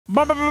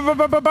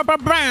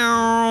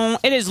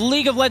It is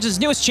League of Legends'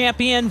 newest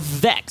champion,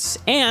 VEX,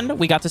 and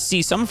we got to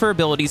see some of her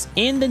abilities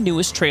in the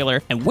newest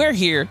trailer, and we're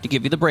here to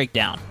give you the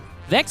breakdown.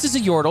 VEX is a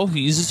Yordle who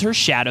uses her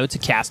shadow to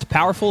cast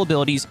powerful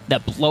abilities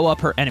that blow up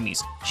her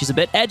enemies. She's a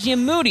bit edgy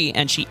and moody,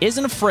 and she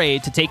isn't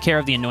afraid to take care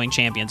of the annoying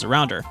champions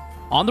around her.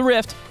 On the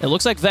Rift, it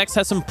looks like VEX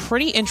has some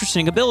pretty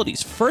interesting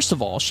abilities. First of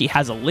all, she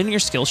has a linear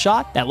skill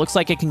shot that looks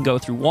like it can go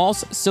through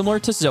walls, similar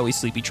to Zoe's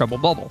Sleepy Trouble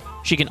Bubble.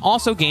 She can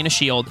also gain a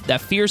shield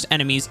that fears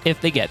enemies if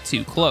they get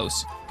too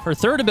close. Her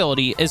third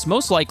ability is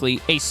most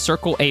likely a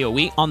circle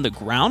AoE on the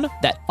ground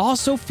that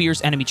also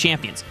fears enemy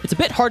champions. It's a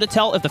bit hard to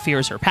tell if the fear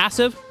is her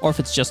passive or if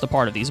it's just a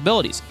part of these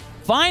abilities.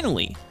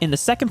 Finally, in the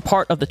second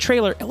part of the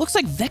trailer, it looks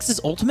like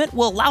VEX's ultimate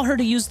will allow her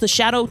to use the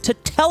shadow to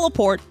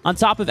teleport on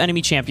top of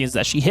enemy champions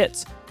that she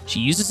hits. She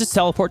uses this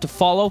teleport to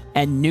follow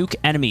and nuke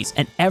enemies,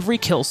 and every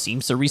kill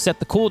seems to reset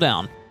the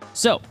cooldown.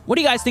 So, what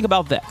do you guys think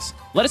about VEX?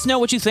 Let us know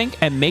what you think,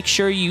 and make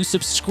sure you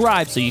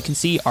subscribe so you can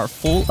see our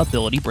full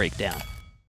ability breakdown.